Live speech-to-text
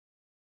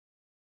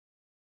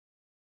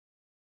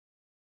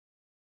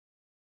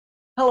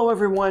Hello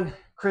everyone,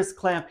 Chris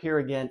Clamp here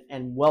again,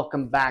 and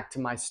welcome back to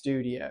my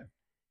studio.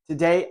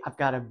 Today I've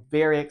got a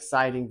very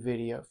exciting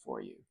video for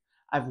you.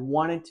 I've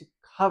wanted to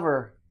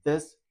cover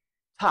this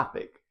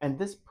topic and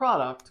this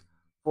product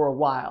for a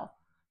while,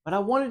 but I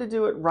wanted to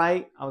do it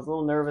right. I was a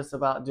little nervous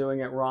about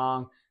doing it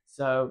wrong,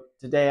 so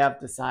today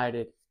I've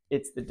decided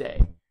it's the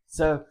day.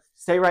 So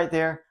stay right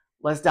there,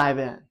 let's dive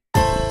in.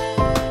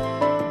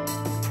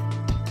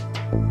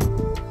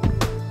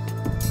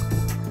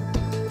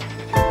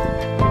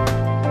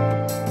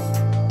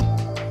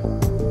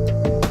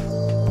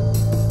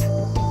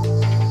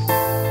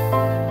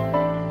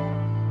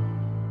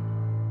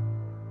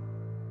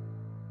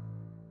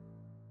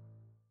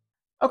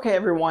 Okay,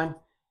 everyone,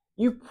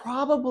 you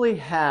probably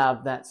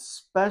have that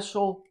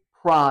special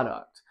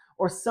product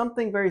or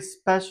something very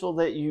special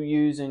that you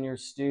use in your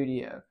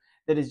studio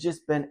that has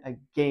just been a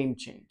game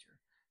changer.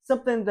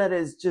 Something that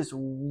has just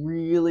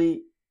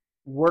really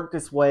worked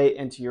its way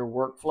into your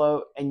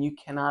workflow and you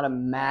cannot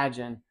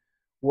imagine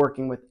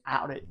working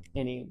without it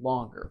any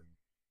longer.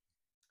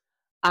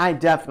 I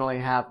definitely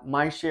have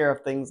my share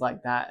of things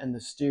like that in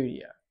the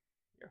studio.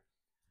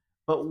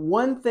 But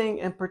one thing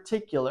in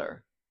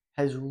particular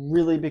has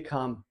really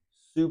become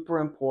super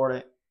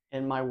important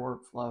in my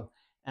workflow,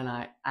 and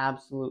I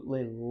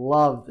absolutely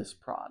love this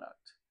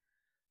product.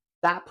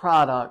 That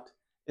product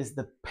is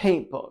the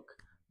PaintBook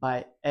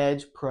by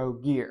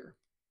EdgeProGear.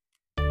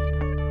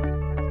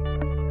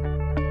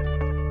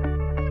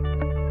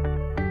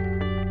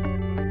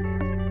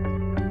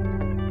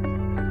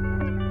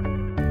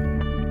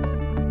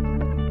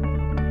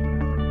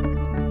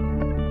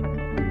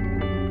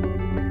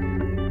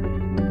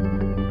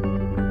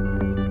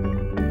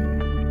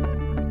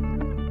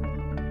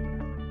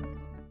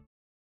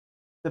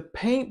 The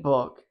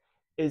PaintBook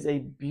is a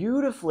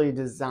beautifully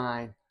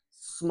designed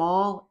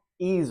small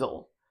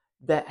easel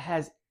that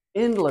has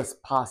endless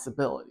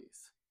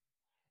possibilities.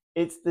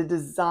 It's the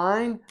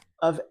design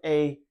of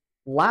a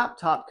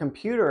laptop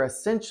computer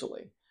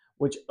essentially,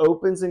 which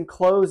opens and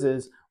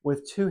closes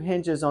with two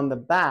hinges on the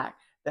back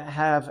that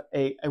have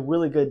a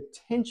really good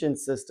tension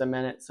system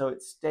in it so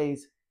it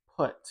stays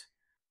put.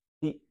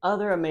 The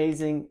other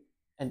amazing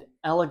and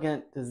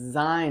elegant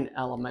design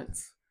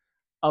elements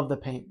of the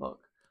PaintBook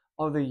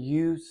are the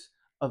use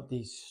of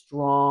these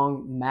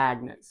strong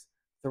magnets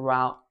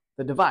throughout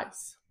the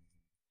device.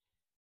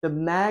 The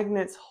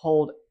magnets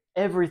hold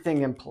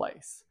everything in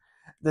place.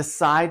 The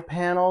side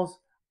panels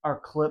are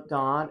clipped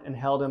on and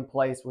held in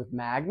place with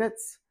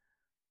magnets.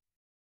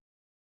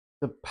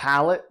 The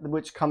palette,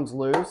 which comes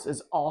loose,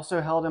 is also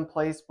held in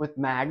place with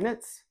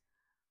magnets.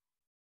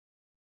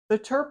 The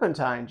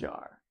turpentine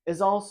jar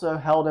is also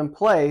held in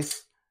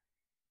place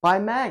by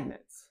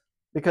magnets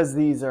because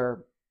these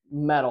are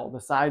metal, the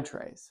side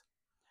trays.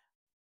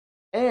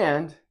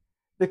 And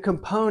the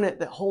component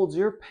that holds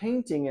your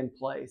painting in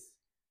place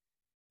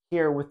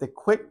here with the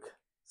quick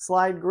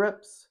slide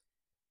grips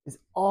is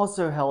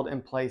also held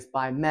in place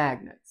by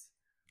magnets.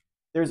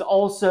 There's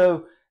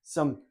also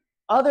some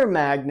other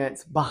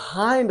magnets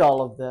behind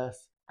all of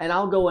this, and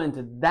I'll go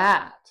into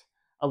that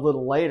a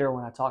little later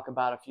when I talk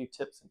about a few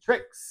tips and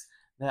tricks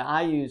that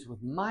I use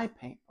with my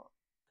PaintBook.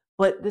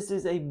 But this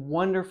is a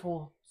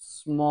wonderful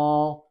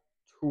small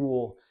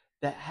tool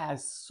that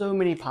has so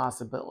many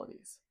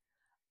possibilities.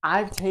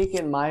 I've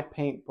taken my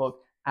PaintBook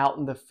out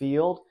in the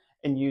field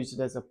and used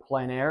it as a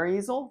plein air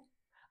easel.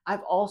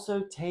 I've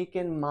also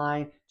taken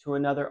mine to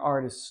another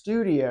artist's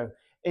studio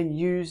and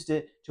used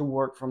it to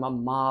work from a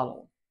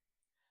model.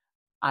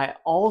 I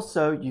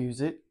also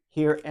use it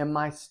here in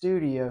my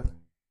studio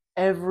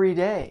every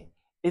day.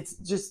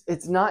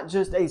 It's not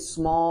just a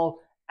small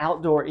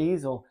outdoor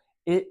easel.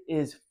 It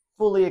is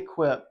fully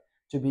equipped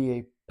to be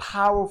a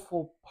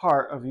powerful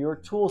part of your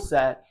tool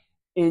set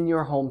in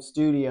your home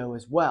studio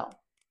as well.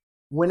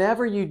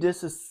 Whenever you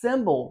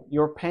disassemble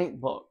your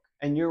PaintBook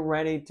and you're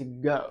ready to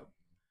go,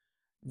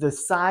 the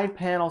side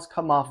panels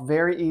come off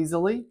very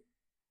easily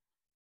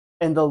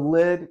and the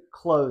lid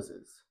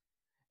closes.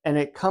 And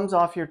it comes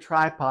off your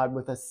tripod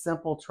with a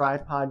simple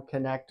tripod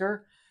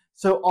connector.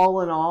 So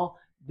all in all,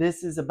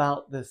 this is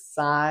about the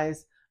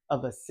size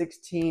of a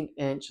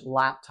 16-inch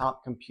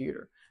laptop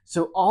computer.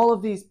 So all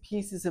of these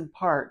pieces and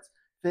parts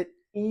fit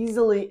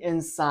easily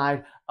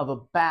inside of a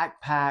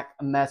backpack,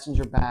 a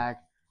messenger bag,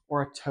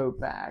 or a tote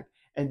bag.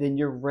 And then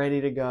you're ready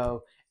to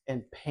go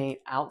and paint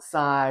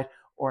outside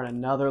or in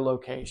another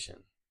location.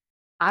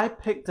 I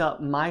picked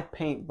up my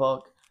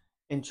PaintBook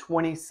in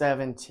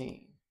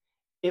 2017.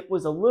 It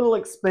was a little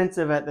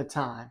expensive at the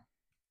time,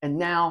 and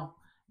now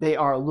they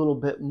are a little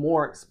bit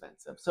more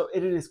expensive. So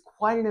it is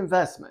quite an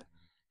investment.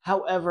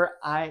 However,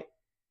 I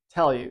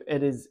tell you,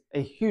 it is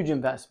a huge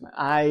investment.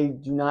 I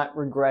do not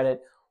regret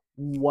it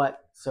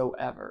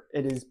whatsoever.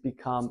 It has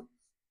become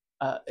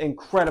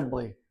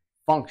incredibly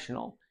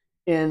functional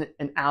in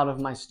and out of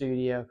my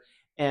studio.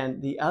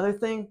 And the other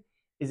thing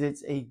is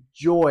it's a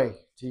joy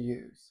to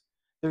use.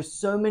 There's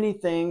so many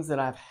things that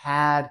I've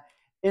had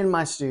in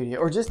my studio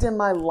or just in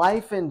my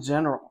life in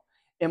general.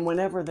 And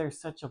whenever there's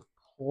such a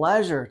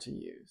pleasure to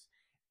use,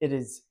 it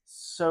is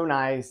so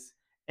nice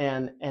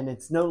and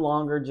it's no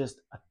longer just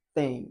a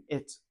thing,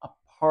 it's a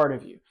part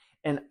of you.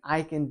 And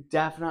I can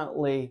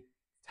definitely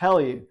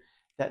tell you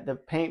that the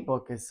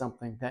PaintBook is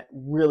something that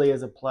really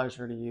is a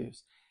pleasure to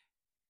use.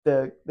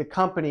 The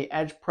company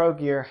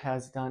EdgeProGear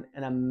has done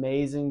an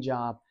amazing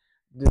job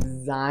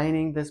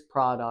designing this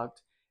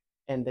product,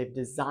 and they've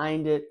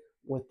designed it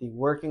with the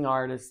working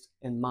artist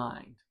in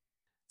mind.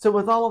 So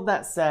with all of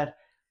that said,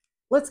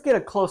 let's get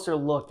a closer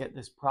look at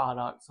this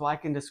product so I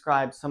can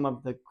describe some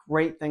of the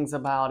great things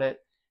about it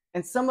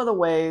and some of the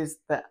ways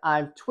that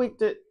I've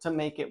tweaked it to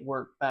make it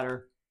work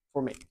better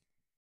for me.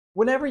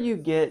 Whenever you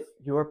get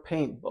your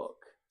PaintBook,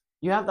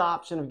 you have the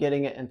option of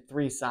getting it in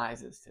 3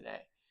 sizes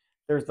today.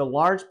 There's the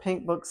large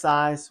PaintBook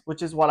size,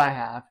 which is what I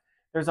have.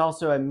 There's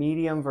also a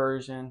medium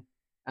version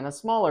and a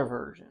smaller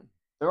version.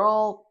 They're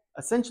all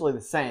essentially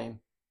the same,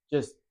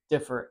 just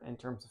different in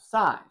terms of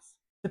size.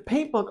 The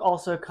PaintBook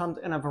also comes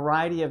in a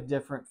variety of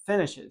different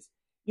finishes.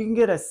 You can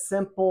get a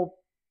simple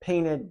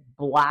painted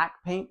black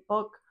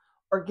PaintBook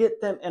or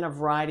get them in a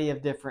variety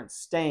of different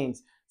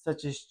stains,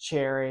 such as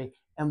cherry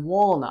and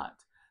walnut.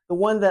 The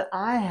one that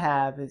I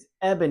have is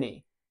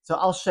ebony. So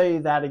I'll show you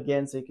that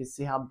again so you can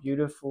see how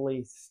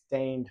beautifully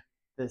stained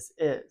this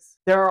is.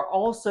 There are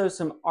also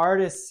some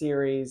artist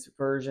series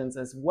versions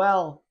as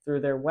well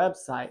through their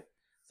website,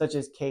 such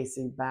as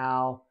Casey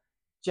Bow,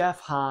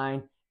 Jeff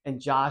Hine, and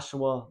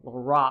Joshua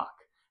LaRock,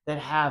 that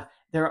have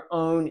their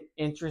own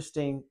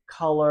interesting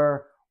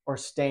color or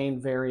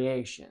stain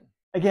variation.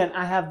 Again,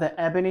 I have the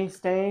ebony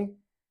stain,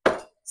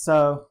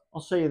 so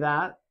I'll show you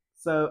that.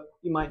 So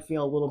you might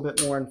feel a little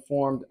bit more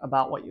informed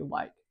about what you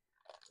like.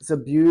 It's a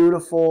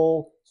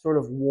beautiful, sort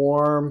of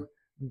warm,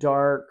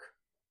 dark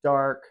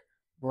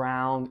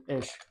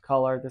brownish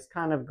color, this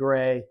kind of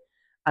gray.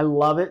 I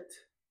love it,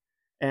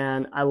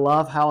 and I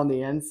love how on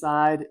the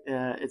inside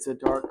it's a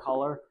dark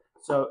color,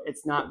 so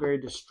it's not very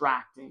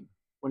distracting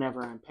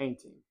whenever I'm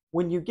painting.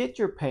 When you get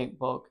your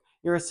PaintBook,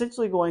 you're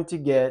essentially going to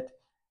get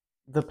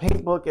the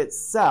PaintBook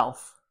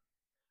itself.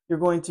 You're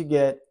going to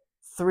get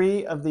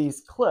 3 of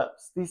these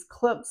clips. These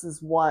clips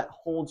is what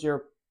holds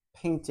your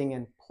painting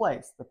in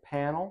place, the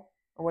panel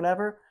or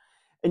whatever.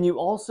 And you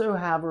also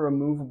have a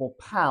removable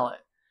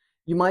palette.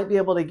 You might be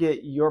able to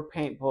get your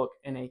PaintBook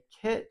in a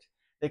kit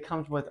that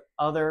comes with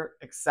other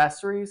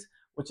accessories,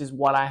 which is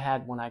what I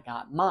had when I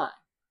got mine.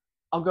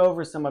 I'll go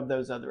over some of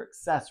those other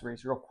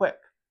accessories real quick.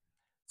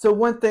 So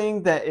one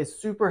thing that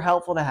is super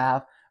helpful to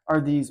have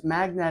are these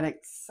magnetic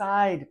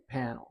side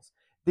panels.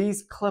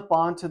 These clip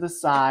onto the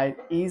side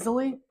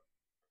easily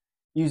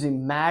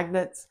using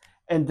magnets,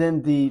 and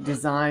then the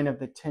design of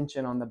the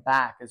tension on the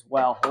back as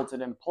well holds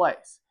it in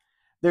place.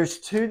 There's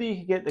 2 that you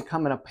can get that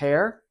come in a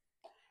pair,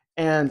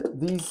 and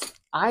these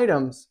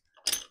items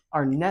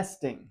are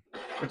nesting,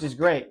 which is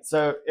great.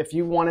 So if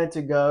you wanted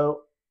to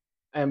go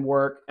and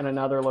work in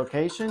another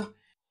location,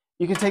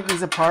 you can take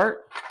these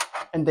apart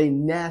and they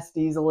nest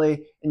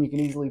easily, and you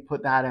can easily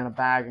put that in a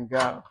bag and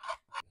go.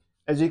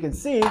 As you can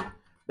see,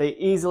 they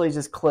easily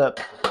just clip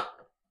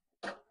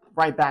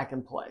right back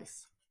in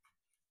place.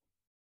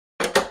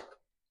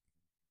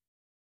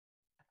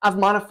 I've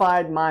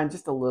modified mine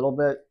just a little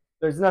bit.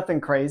 There's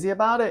nothing crazy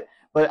about it,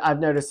 but I've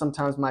noticed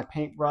sometimes my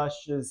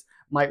paintbrushes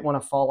might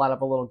want to fall out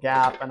of a little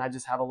gap, and I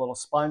just have a little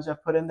sponge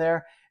I've put in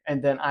there,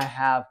 and then I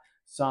have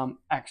some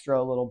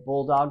extra little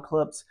bulldog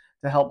clips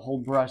to help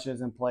hold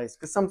brushes in place,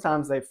 because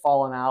sometimes they've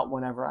fallen out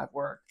whenever I've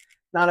worked.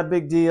 Not a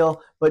big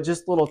deal, but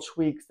just little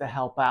tweaks to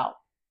help out.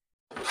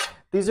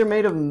 These are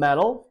made of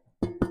metal,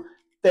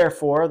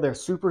 therefore they're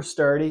super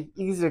sturdy,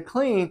 easy to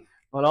clean,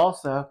 but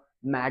also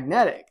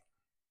magnetic.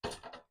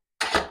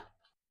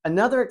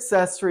 Another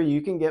accessory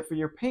you can get for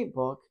your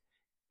PaintBook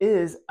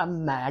is a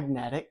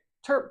magnetic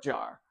turp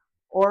jar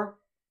or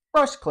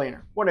brush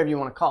cleaner, whatever you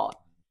want to call it.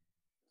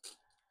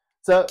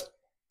 So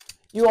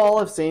you all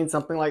have seen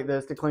something like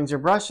this to cleanse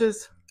your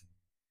brushes.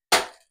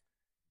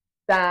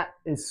 That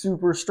is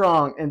super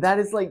strong, and that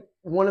is like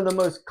one of the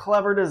most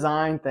clever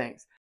design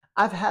things.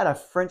 I've had a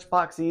French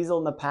box easel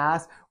in the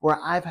past where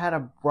I've had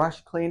a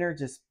brush cleaner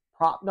just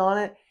propped on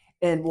it,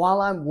 and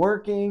while I'm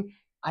working,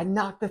 I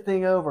knock the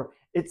thing over.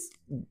 It's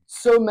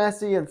so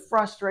messy and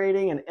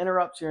frustrating and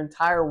interrupts your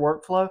entire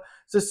workflow.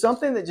 So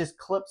something that just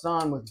clips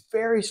on with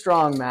very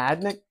strong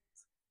magnets,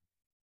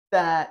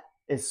 that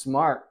is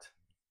smart.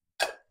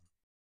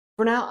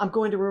 For now, I'm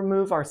going to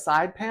remove our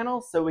side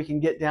panel so we can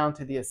get down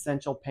to the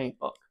essential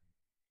PaintBook.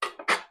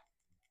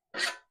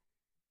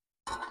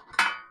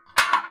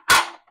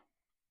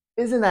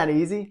 Isn't that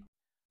easy?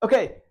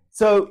 Okay,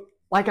 so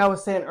like I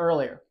was saying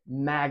earlier,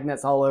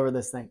 magnets all over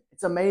this thing.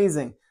 It's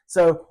amazing.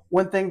 So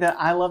one thing that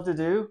I love to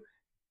do,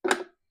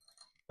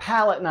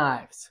 palette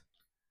knives.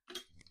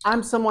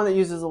 I'm someone that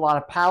uses a lot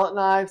of palette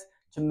knives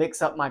to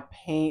mix up my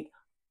paint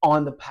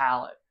on the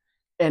palette.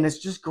 And it's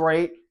just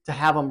great to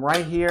have them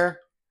right here,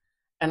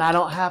 and I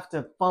don't have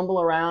to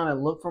fumble around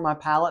and look for my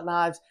palette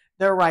knives.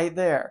 They're right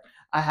there.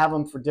 I have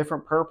them for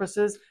different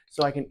purposes,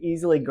 so I can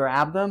easily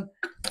grab them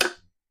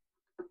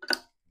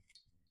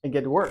and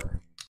get to work.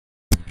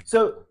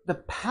 So the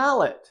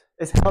palette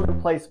is held in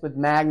place with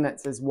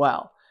magnets as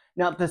well.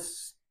 Now the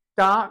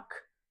stock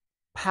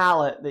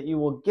palette that you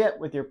will get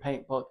with your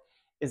paint book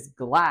is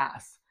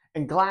glass.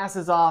 And glass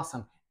is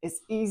awesome. It's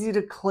easy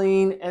to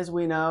clean, as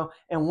we know.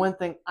 And one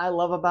thing I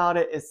love about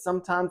it is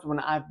sometimes when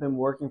I've been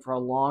working for a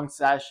long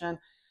session,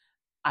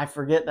 I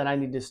forget that I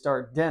need to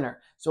start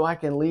dinner. So I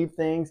can leave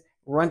things,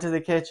 run to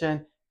the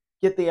kitchen,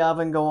 get the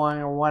oven going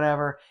or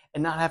whatever,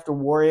 and not have to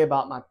worry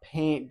about my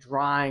paint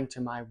drying to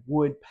my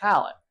wood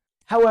palette.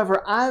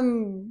 However,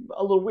 I'm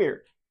a little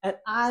weird, and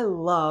I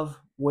love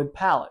wood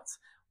palettes.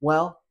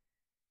 Well,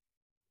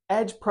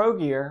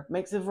 EdgeProGear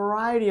makes a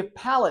variety of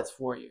palettes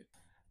for you.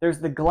 There's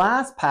the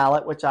glass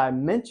palette, which I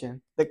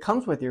mentioned, that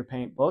comes with your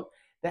paint book,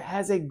 that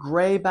has a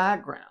gray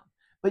background.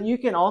 But you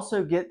can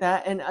also get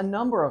that in a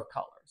number of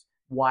colors.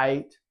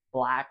 White,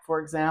 black, for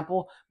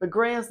example. But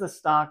gray is the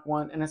stock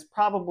one, and it's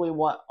probably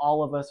what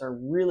all of us are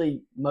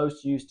really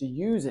most used to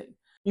using.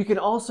 You can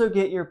also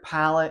get your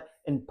palette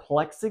in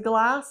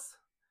plexiglass,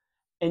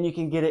 and you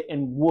can get it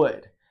in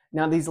wood.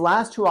 Now, these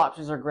last two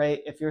options are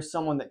great if you're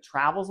someone that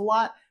travels a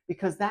lot,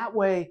 because that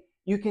way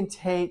you can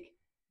take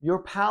your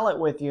palette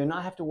with you and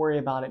not have to worry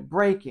about it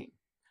breaking.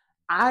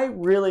 I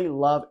really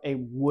love a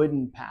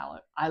wooden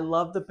palette. I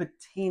love the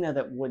patina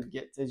that wood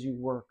gets as you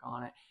work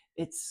on it.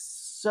 It's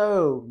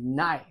so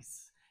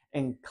nice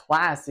and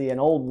classy and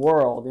old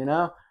world, you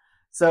know?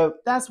 So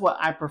that's what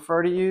I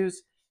prefer to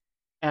use,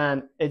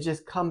 and it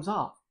just comes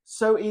off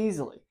so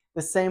easily.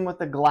 The same with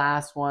the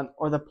glass one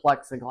or the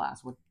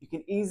plexiglass one. You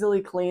can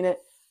easily clean it.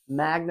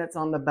 Magnets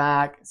on the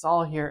back. It's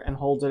all here and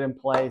holds it in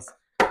place.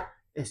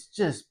 It's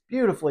just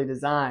beautifully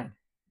designed.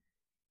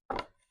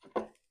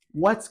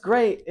 What's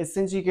great is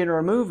since you can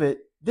remove it,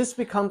 this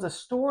becomes a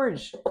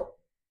storage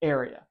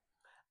area.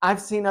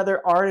 I've seen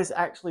other artists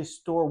actually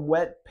store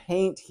wet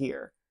paint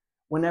here.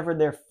 Whenever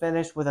they're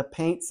finished with a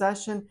paint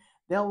session,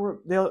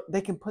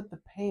 they can put the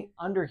paint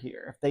under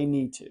here if they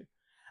need to.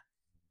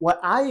 What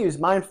I use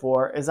mine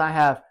for is I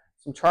have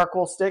some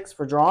charcoal sticks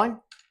for drawing,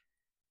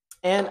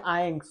 and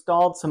I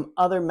installed some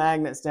other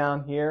magnets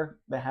down here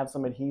that have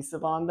some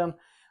adhesive on them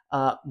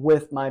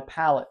with my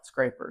palette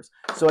scrapers,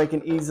 so I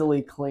can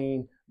easily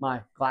clean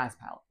my glass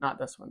palette. Not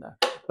this one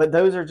though, but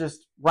those are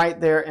just right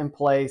there in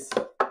place,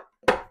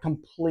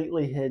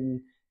 completely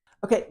hidden.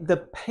 Okay, the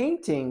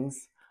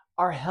paintings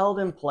are held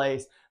in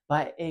place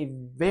by a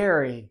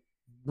very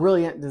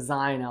brilliant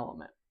design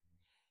element.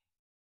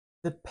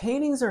 The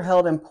paintings are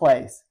held in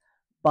place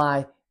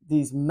by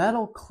these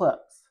metal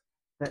clips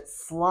that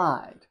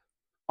slide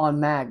on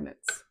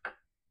magnets.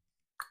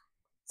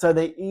 So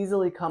they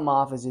easily come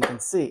off, as you can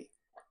see.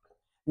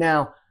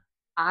 Now,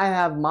 I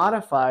have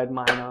modified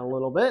mine a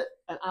little bit,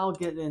 and I'll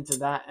get into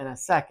that in a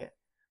second.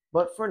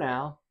 But for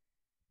now,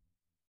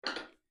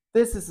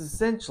 this is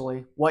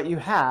essentially what you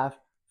have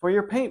for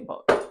your paint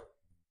book.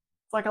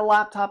 It's like a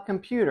laptop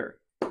computer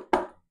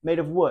made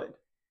of wood.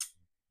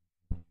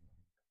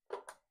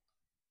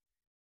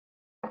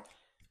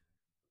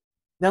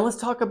 Now let's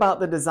talk about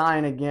the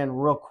design again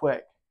real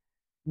quick.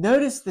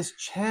 Notice this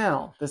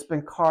channel that's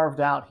been carved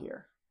out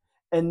here.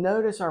 And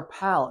notice our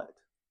palette.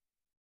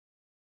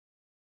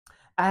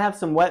 I have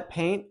some wet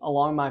paint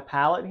along my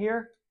palette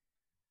here,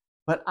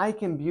 but I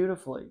can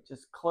beautifully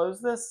just close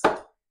this,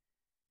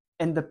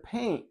 and the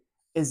paint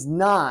is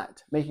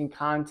not making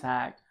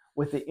contact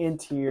with the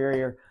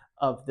interior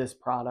of this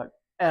product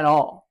at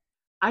all.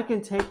 I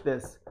can take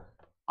this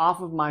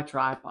off of my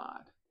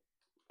tripod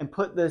and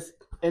put this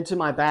into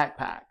my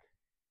backpack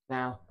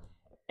now,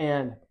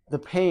 and the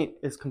paint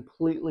is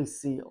completely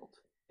sealed.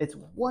 It's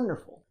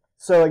wonderful.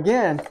 So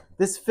again,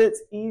 this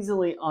fits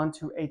easily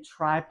onto a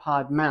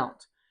tripod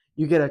mount.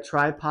 You get a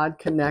tripod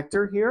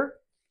connector here.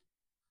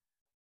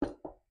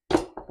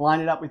 Line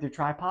it up with your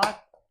tripod.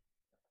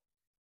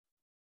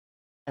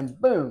 And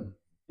boom,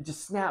 it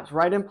just snaps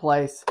right in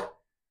place,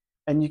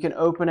 and you can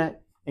open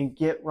it and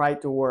get right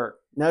to work.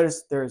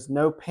 Notice there's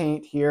no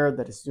paint here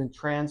that has been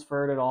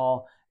transferred at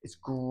all. It's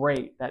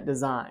great, that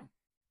design.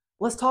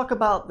 Let's talk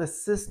about the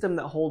system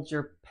that holds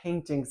your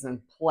paintings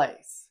in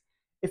place.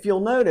 If you'll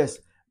notice,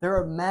 there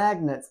are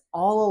magnets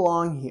all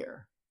along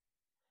here.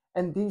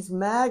 And these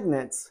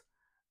magnets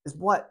is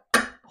what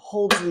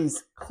holds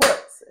these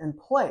clips in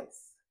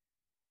place.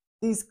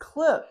 These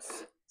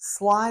clips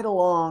slide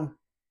along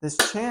this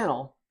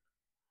channel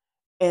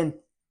and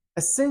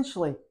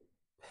essentially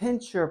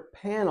pinch your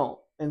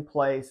panel in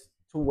place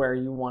to where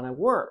you want to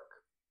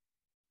work.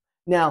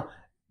 Now,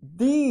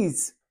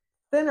 these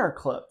thinner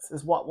clips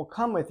is what will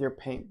come with your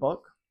paint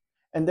book,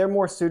 and they're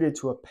more suited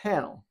to a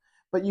panel.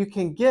 But you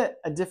can get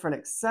a different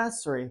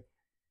accessory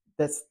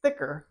that's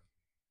thicker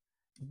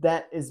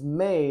that is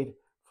made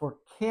for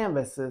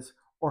canvases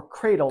or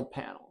cradled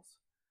panels.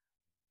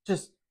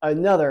 Just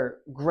another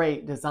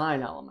great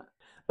design element.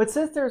 But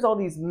since there's all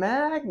these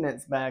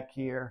magnets back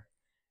here,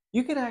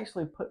 you can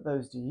actually put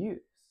those to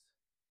use.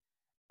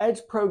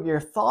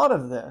 EdgeProGear thought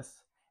of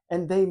this,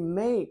 and they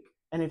make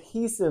an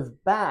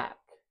adhesive back,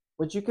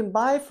 which you can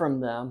buy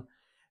from them,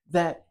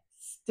 that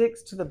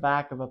sticks to the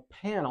back of a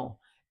panel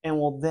and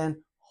will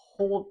then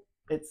hold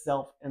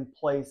itself in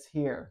place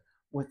here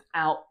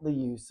without the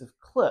use of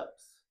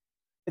clips.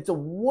 It's a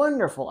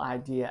wonderful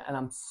idea, and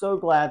I'm so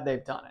glad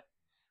they've done it.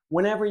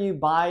 Whenever you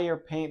buy your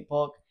paint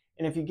book,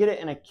 and if you get it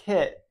in a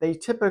kit, they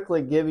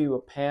typically give you a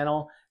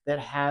panel that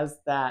has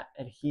that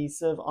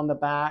adhesive on the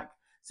back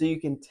so you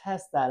can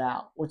test that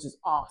out, which is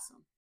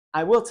awesome.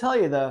 I will tell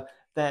you though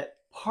that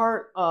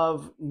part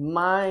of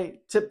my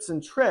tips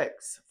and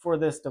tricks for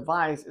this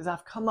device is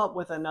I've come up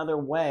with another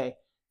way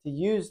to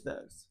use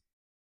those.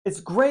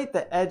 It's great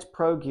that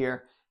EdgeProGear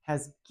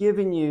has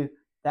given you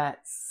that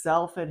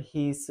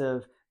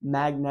self-adhesive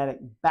magnetic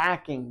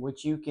backing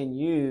which you can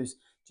use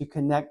to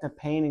connect a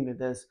painting to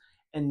this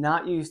and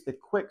not use the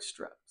quick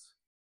strips.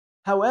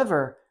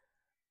 However,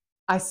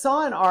 I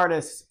saw an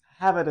artist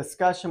have a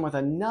discussion with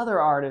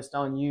another artist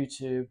on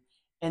YouTube,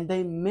 and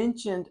they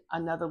mentioned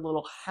another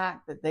little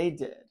hack that they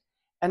did.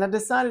 And I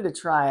decided to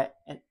try it,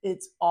 and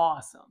it's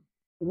awesome.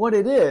 What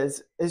it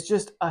is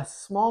just a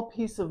small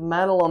piece of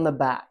metal on the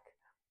back.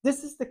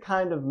 This is the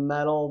kind of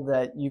metal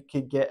that you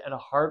could get at a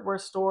hardware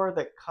store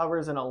that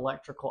covers an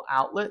electrical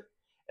outlet.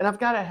 And I've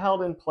got it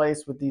held in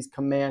place with these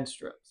command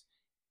strips.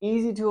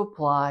 Easy to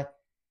apply,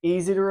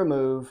 easy to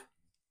remove,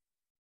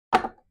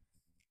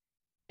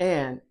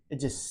 and it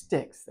just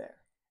sticks there.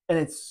 And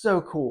it's so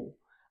cool.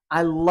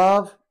 I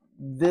love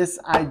this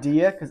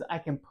idea because I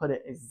can put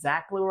it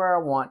exactly where I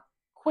want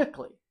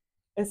quickly.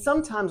 And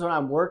sometimes when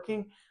I'm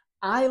working,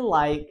 I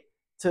like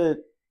to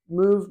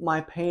move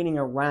my painting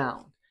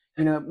around.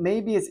 You know,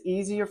 maybe it's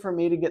easier for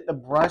me to get the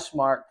brush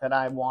mark that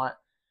I want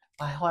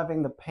by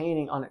having the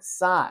painting on its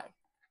side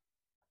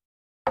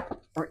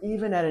or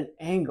even at an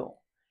angle.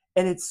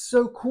 And it's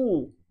so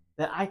cool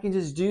that I can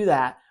just do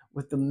that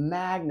with the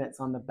magnets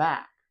on the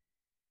back.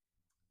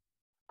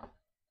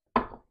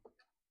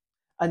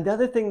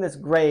 Another thing that's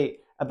great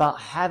about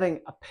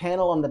having a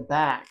panel on the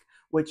back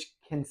which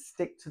can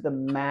stick to the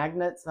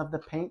magnets of the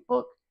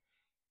PaintBook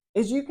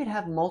is you could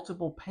have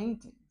multiple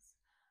paintings.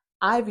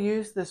 I've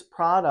used this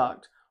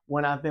product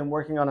when I've been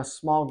working on a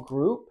small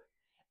group,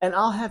 and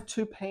I'll have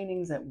 2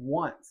 paintings at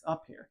once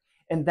up here.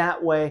 And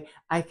that way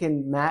I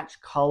can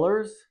match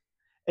colors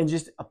and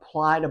just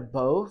apply to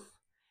both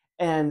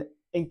and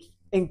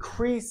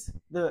increase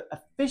the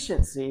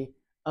efficiency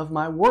of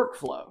my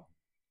workflow.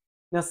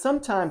 Now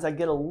sometimes I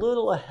get a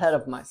little ahead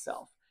of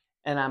myself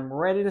and I'm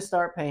ready to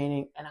start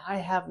painting and I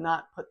have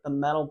not put the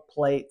metal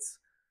plates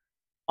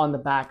on the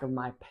back of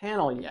my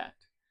panel yet.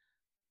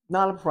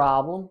 Not a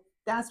problem.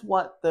 That's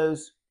what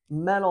those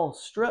metal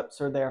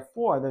strips are there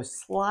for, those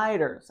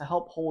sliders to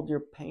help hold your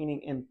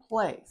painting in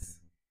place.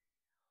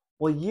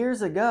 Well,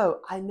 years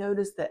ago, I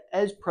noticed that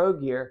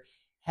EdgeProGear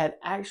had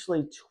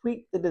actually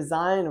tweaked the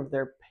design of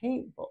their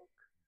PaintBook.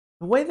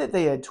 The way that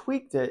they had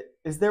tweaked it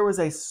is there was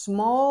a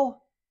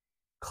small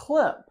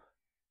clip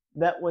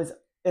that was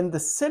in the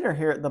center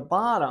here at the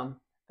bottom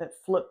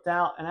that flipped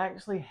out and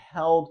actually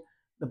held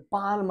the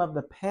bottom of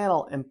the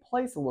panel in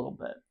place a little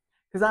bit.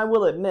 Because I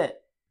will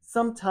admit,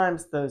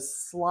 sometimes those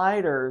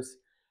sliders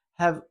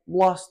have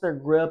lost their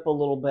grip a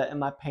little bit and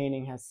my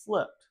painting has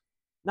slipped.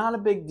 Not a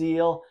big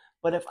deal,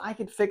 but if I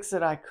could fix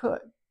it, I could.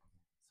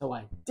 So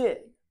I did.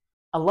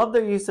 I love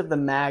their use of the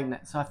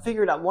magnet, so I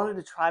figured I wanted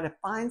to try to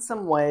find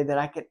some way that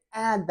I could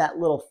add that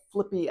little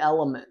flippy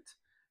element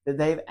that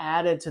they've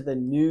added to the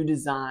new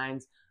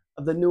designs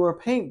of the newer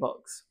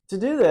PaintBooks. To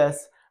do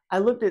this, I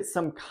looked at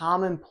some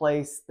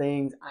commonplace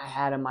things I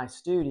had in my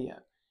studio.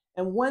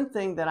 And one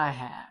thing that I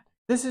had,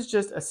 this is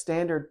just a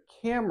standard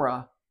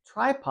camera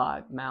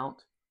tripod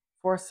mount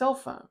for a cell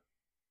phone.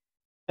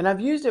 And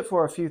I've used it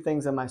for a few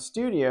things in my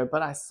studio,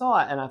 but I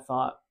saw it and I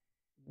thought,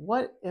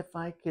 what if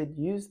I could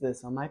use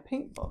this on my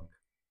PaintBook?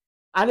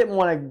 I didn't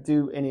want to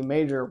do any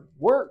major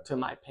work to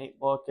my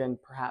PaintBook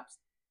and perhaps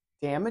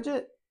damage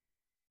it.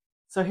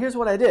 So here's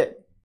what I did.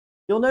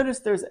 You'll notice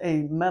there's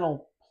a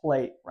metal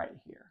plate right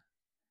here.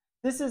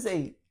 This is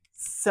a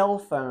cell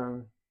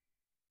phone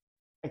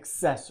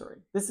accessory.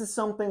 This is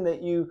something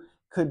that you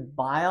could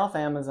buy off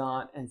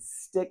Amazon and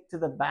stick to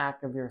the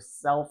back of your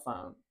cell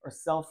phone or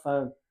cell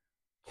phone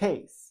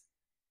case,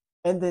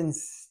 and then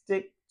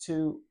stick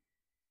to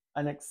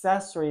an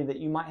accessory that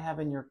you might have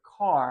in your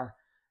car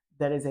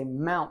that is a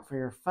mount for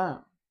your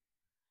phone.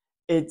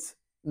 It's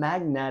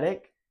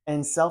magnetic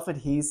and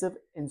self-adhesive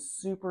and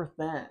super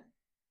thin.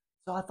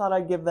 So I thought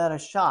I'd give that a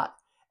shot.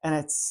 And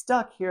it's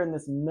stuck here in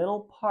this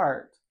middle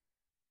part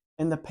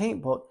in the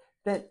PaintBook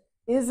that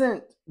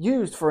isn't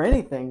used for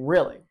anything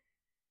really.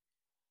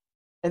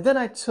 And then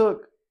I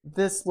took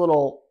this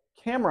little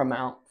camera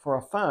mount for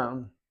a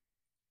phone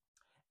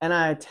and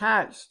I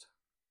attached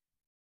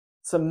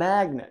some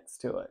magnets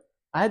to it.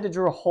 I had to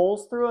drill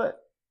holes through it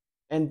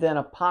and then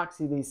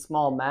epoxy these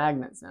small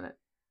magnets in it.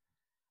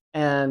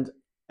 And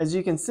as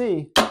you can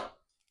see,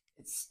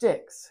 it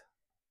sticks.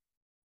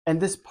 And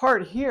this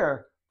part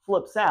here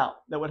flips out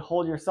that would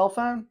hold your cell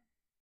phone.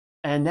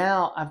 And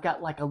now I've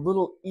got like a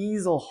little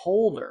easel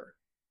holder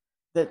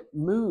that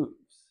moves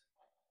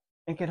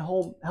and can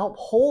help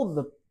hold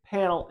the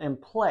panel in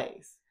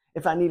place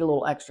if I need a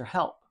little extra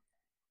help,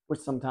 which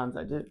sometimes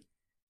I do.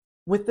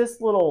 With this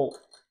little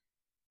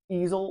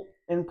easel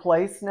in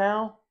place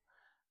now,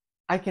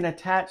 I can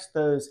attach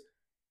those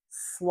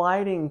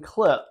sliding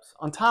clips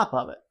on top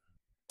of it.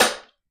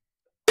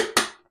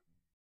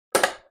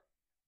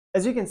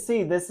 As you can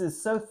see, this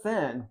is so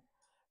thin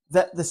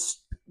that the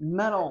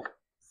metal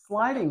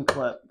sliding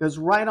clip goes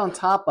right on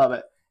top of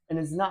it and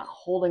is not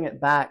holding it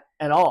back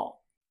at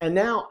all. And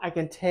now I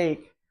can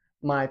take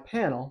my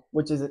panel,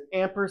 which is an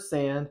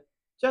ampersand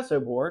gesso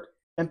board,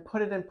 and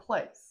put it in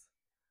place.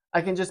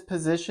 I can just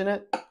position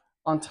it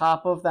on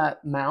top of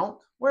that mount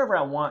wherever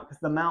I want,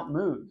 because the mount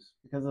moves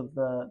because of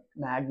the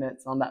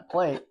magnets on that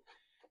plate.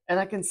 And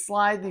I can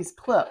slide these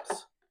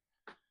clips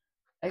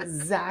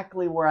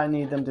exactly where I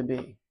need them to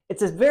be.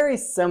 It's a very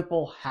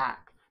simple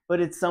hack, but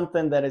it's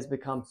something that has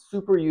become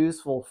super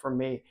useful for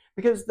me,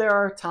 because there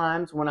are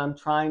times when I'm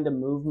trying to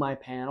move my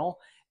panel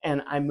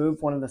and I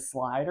move one of the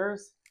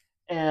sliders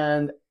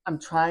and I'm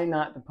trying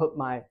not to put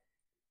my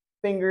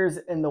fingers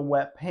in the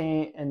wet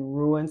paint and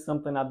ruin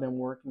something I've been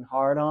working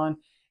hard on,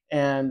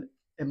 and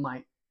it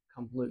might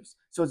come loose.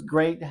 So it's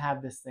great to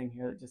have this thing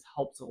here that just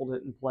helps hold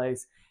it in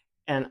place.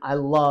 And I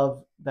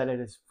love that it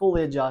is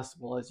fully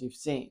adjustable, as you've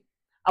seen.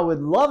 I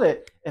would love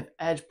it if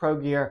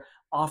EdgeProGear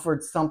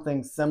offered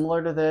something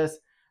similar to this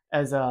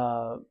as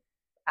a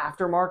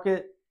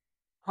aftermarket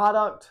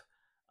product.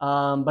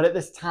 But at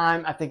this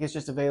time, I think it's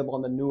just available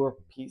on the newer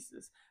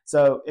pieces.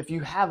 So if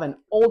you have an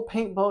old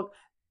PaintBook,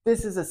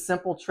 this is a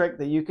simple trick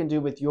that you can do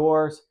with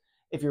yours.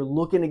 If you're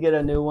looking to get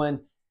a new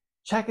one,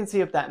 check and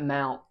see if that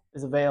mount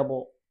is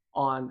available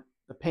on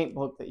the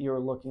PaintBook that you're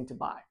looking to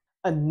buy.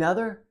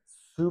 Another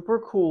super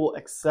cool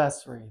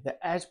accessory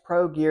that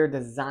EdgeProGear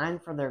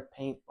designed for their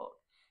PaintBook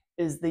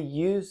is the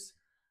use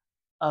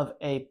of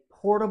a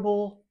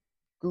portable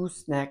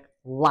gooseneck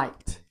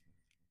light.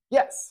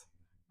 Yes,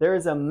 there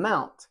is a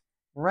mount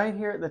right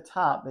here at the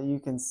top that you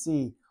can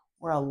see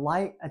where a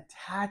light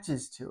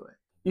attaches to it.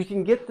 You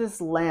can get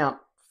this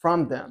lamp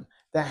from them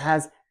that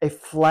has a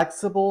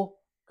flexible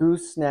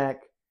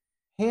gooseneck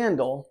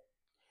handle,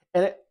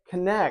 and it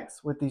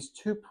connects with these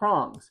two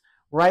prongs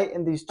right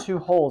in these two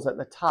holes at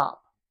the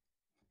top.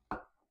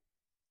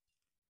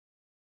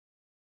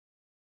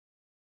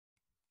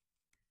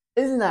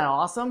 Isn't that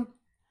awesome?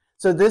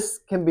 So this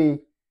can be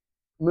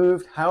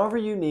moved however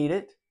you need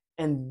it,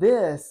 and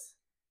this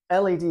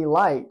LED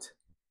light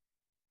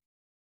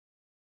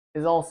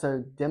is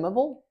also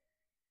dimmable,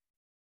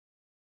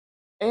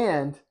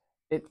 and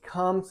it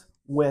comes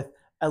with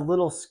a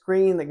little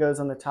screen that goes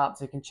on the top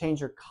so you can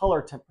change your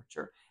color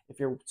temperature. If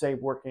you're, say,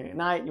 working at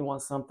night, you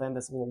want something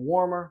that's a little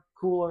warmer,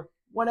 cooler,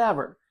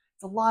 whatever.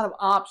 It's a lot of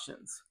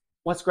options.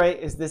 What's great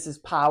is this is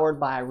powered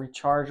by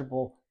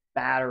rechargeable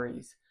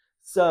batteries.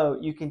 So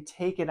you can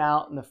take it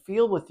out in the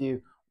field with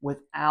you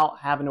without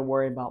having to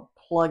worry about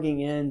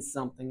plugging in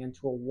something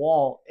into a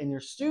wall in your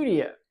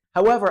studio.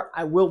 However,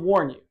 I will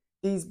warn you,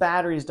 these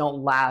batteries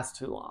don't last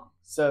too long.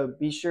 So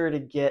be sure to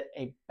get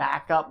a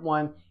backup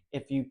one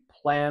if you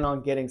plan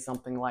on getting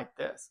something like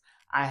this.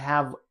 I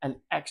have an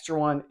extra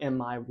one in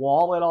my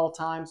wall at all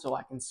times so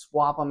I can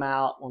swap them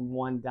out when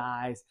one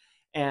dies.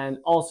 And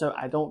also,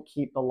 I don't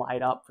keep the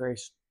light up very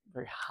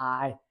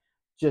high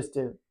just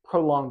to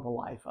prolong the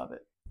life of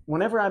it.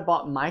 Whenever I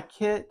bought my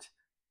kit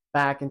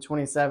back in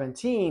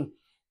 2017,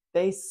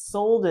 they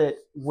sold it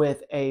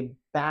with a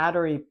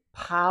battery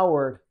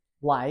powered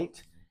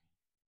light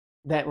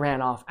that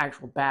ran off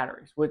actual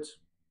batteries, which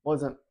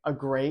wasn't a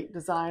great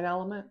design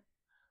element,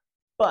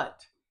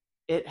 but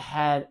it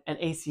had an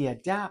AC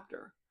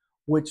adapter,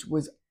 which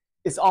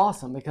is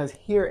awesome, because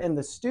here in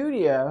the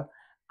studio,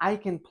 I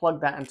can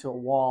plug that into a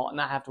wall and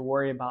not have to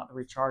worry about the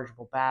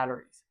rechargeable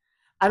batteries.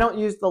 I don't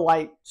use the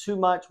light too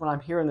much when I'm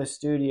here in the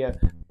studio,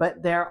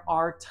 but there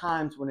are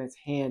times when it's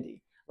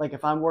handy. Like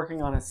if I'm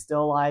working on a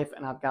still life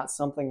and I've got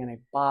something in a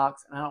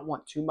box and I don't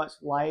want too much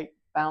light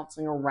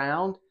bouncing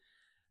around,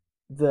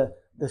 the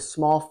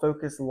small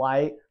focus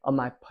light on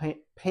my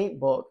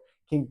PaintBook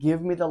can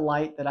give me the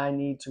light that I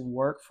need to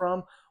work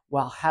from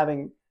while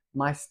having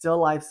my still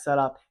life set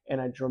up in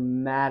a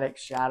dramatic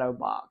shadow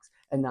box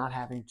and not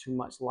having too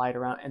much light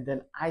around, and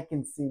then I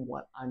can see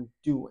what I'm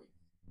doing.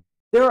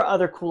 There are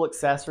other cool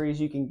accessories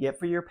you can get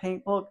for your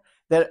PaintBook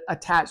that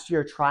attach to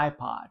your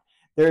tripod.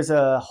 There's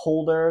a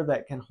holder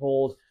that can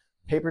hold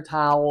paper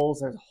towels.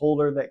 There's a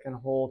holder that can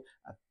hold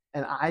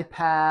an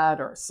iPad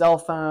or a cell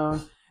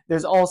phone.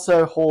 There's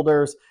also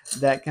holders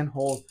that can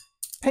hold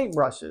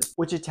paintbrushes,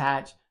 which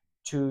attach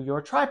to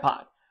your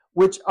tripod,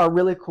 which are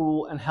really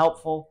cool and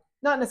helpful.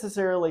 Not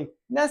necessarily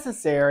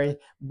necessary,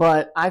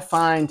 but I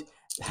find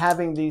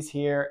having these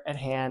here at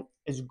hand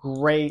is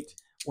great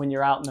when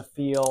you're out in the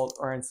field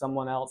or in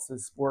someone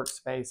else's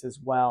workspace as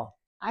well.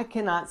 I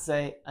cannot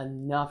say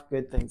enough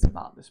good things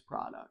about this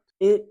product.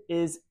 It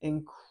is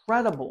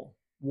incredible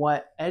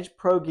what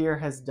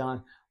EdgeProGear has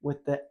done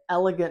with the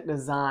elegant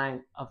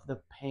design of the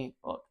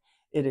PaintBook.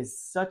 It is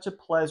such a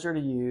pleasure to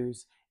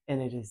use,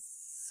 and it is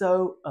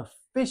so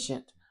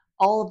efficient.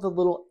 All of the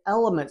little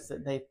elements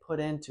that they put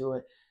into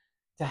it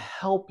to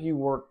help you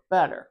work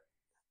better.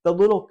 The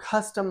little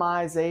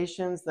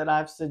customizations that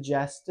I've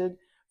suggested,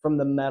 from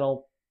the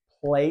metal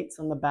plates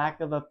on the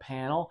back of a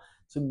panel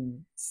to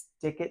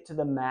stick it to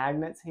the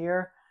magnets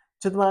here,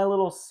 to my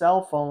little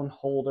cell phone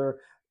holder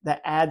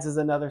that adds as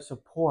another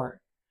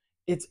support.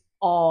 It's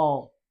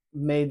all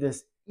made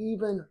this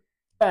even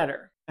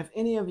better. If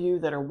any of you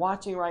that are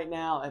watching right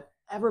now have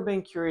ever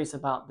been curious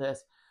about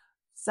this,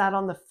 sat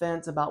on the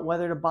fence about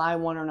whether to buy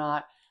one or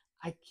not,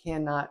 I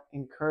cannot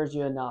encourage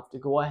you enough to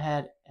go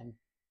ahead and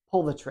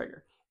pull the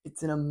trigger.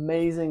 It's an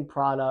amazing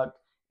product,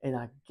 and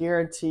I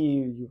guarantee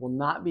you will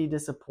not be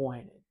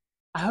disappointed.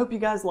 I hope you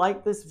guys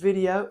liked this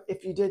video.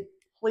 If you did,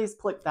 please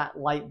click that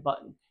like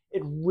button.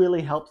 It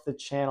really helps the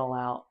channel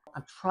out.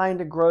 I'm trying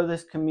to grow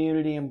this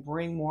community and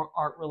bring more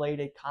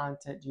art-related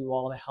content to you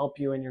all to help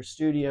you in your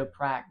studio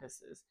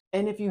practices.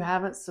 And if you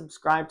haven't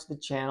subscribed to the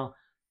channel,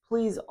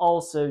 please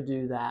also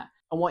do that.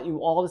 I want you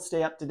all to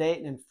stay up to date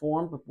and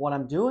informed with what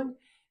I'm doing,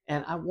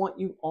 and I want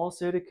you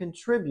also to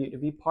contribute, to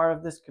be part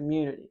of this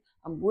community.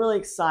 I'm really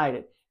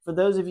excited. For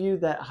those of you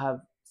that have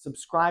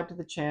subscribed to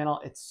the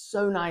channel, it's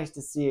so nice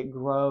to see it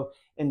grow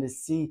and to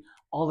see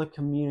all the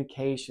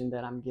communication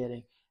that I'm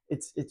getting.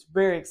 It's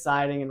very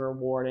exciting and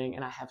rewarding,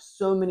 and I have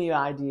so many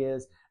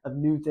ideas of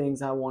new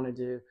things I want to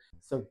do.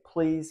 So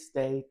please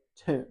stay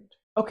tuned.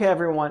 Okay,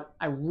 everyone,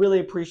 I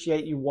really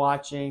appreciate you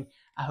watching.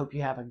 I hope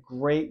you have a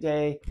great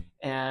day,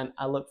 and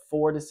I look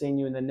forward to seeing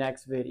you in the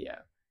next video.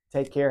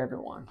 Take care,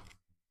 everyone.